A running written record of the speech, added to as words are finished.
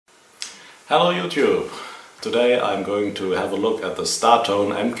Hello YouTube! Today I'm going to have a look at the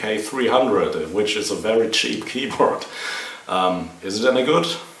Startone MK-300, which is a very cheap keyboard. Is it any good?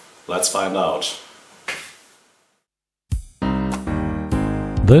 Let's find out.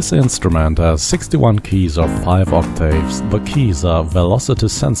 This instrument has 61 keys of 5 octaves. The keys are velocity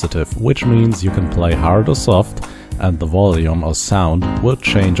sensitive, which means you can play hard or soft and the volume or sound will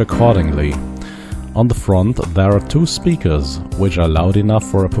change accordingly. On the front there are 2 speakers, which are loud enough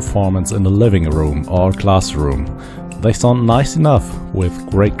for a performance in a living room or classroom. They sound nice enough, with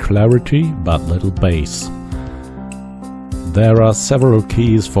great clarity but little bass. There are several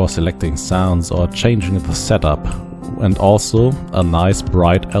keys for selecting sounds or changing the setup, and also a nice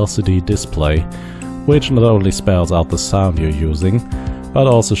bright LCD display, which not only spells out the sound you're using, but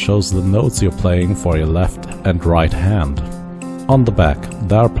also shows the notes you're playing for your left and right hand. On the back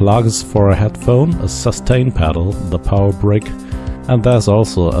there are plugs for a headphone, a sustain pedal, the power brick, and there's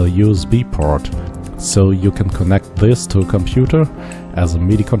also a USB port, so you can connect this to a computer as a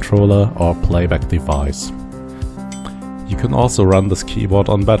MIDI controller or playback device. You can also run this keyboard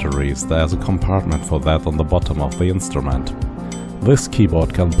on batteries. There's a compartment for that on the bottom of the instrument. This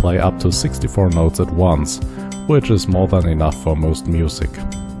keyboard can play up to 64 notes at once, which is more than enough for most music.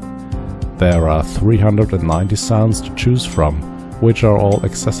 There are 390 sounds to choose from, which are all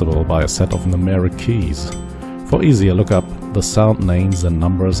accessible by a set of numeric keys. For easier lookup, the sound names and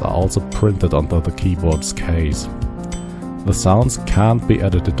numbers are also printed onto the keyboard's case. The sounds can't be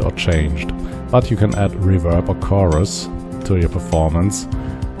edited or changed, but you can add reverb or chorus to your performance,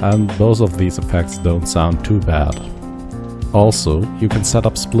 and both of these effects don't sound too bad. Also, you can set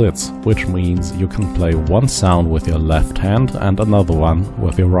up splits, which means you can play one sound with your left hand and another one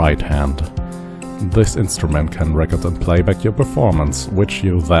with your right hand. This instrument can record and playback your performance, which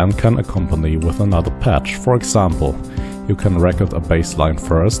you then can accompany with another patch. For example, you can record a bass line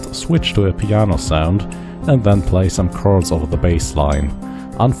first, switch to a piano sound, and then play some chords over the bass line.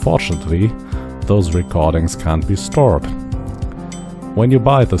 Unfortunately, those recordings can't be stored. When you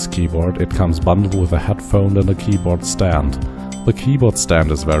buy this keyboard, it comes bundled with a headphone and a keyboard stand. The keyboard stand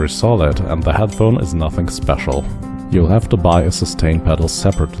is very solid and the headphone is nothing special. You'll have to buy a sustain pedal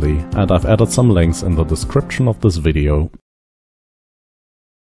separately, and I've added some links in the description of this video.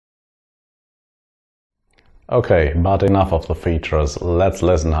 Okay, but enough of the features, let's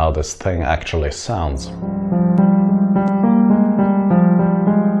listen how this thing actually sounds.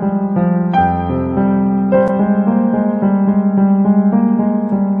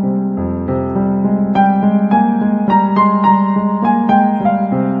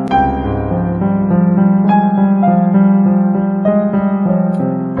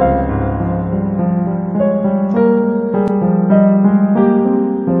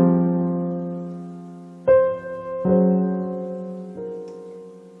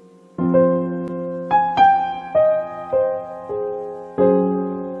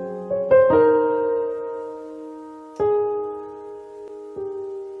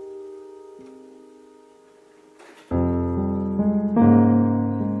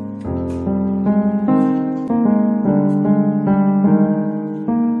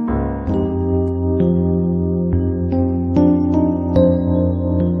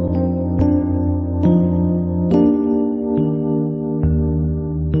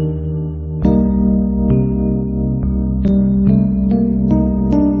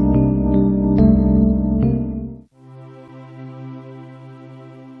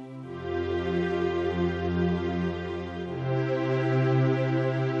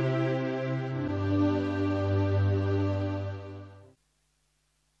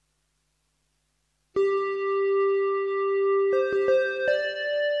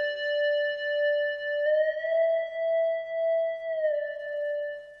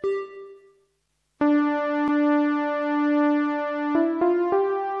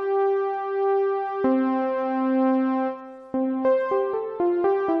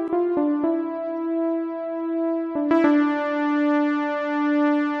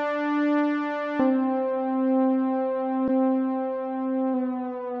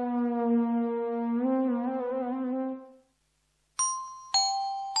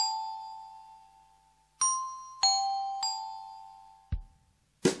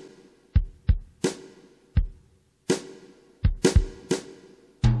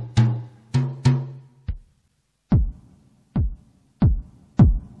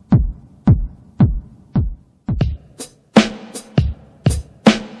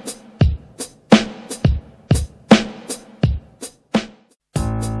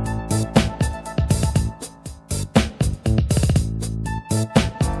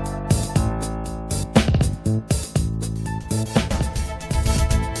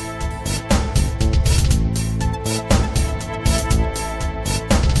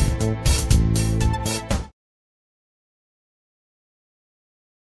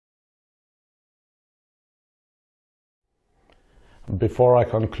 before I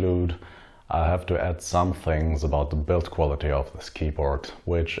conclude, I have to add some things about the build quality of this keyboard,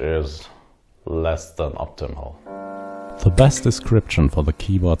 which is less than optimal. The best description for the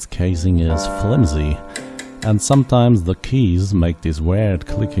keyboard's casing is flimsy, and sometimes the keys make these weird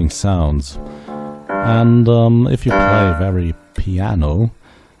clicking sounds. And if you play very piano,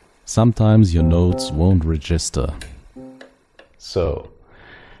 sometimes your notes won't register. So,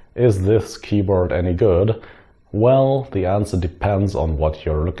 is this keyboard any good? Well, the answer depends on what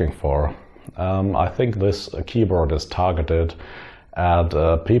you're looking for. I think this keyboard is targeted at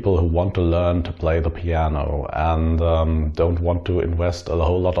people who want to learn to play the piano and don't want to invest a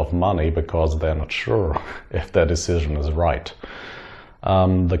whole lot of money because they're not sure if their decision is right.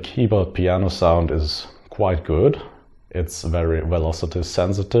 The keyboard piano sound is quite good. It's very velocity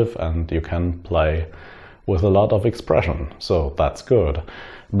sensitive and you can play with a lot of expression, so that's good.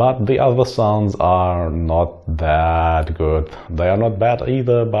 But the other sounds are not that good. They are not bad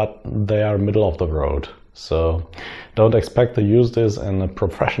either, but they are middle of the road. So don't expect to use this in a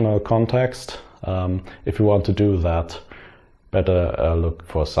professional context. If you want to do that, better look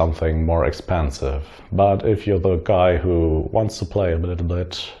for something more expensive. But if you're the guy who wants to play a little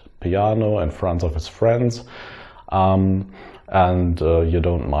bit piano in front of his friends, and you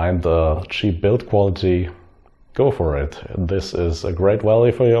don't mind the cheap build quality, go for it. This is a great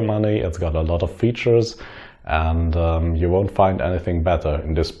value for your money. It's got a lot of features and you won't find anything better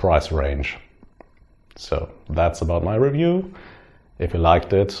in this price range. So that's about my review. If you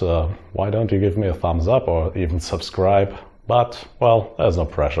liked it, why don't you give me a thumbs up or even subscribe? But, well, there's no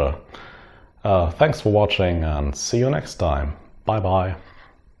pressure. Thanks for watching and see you next time. Bye bye.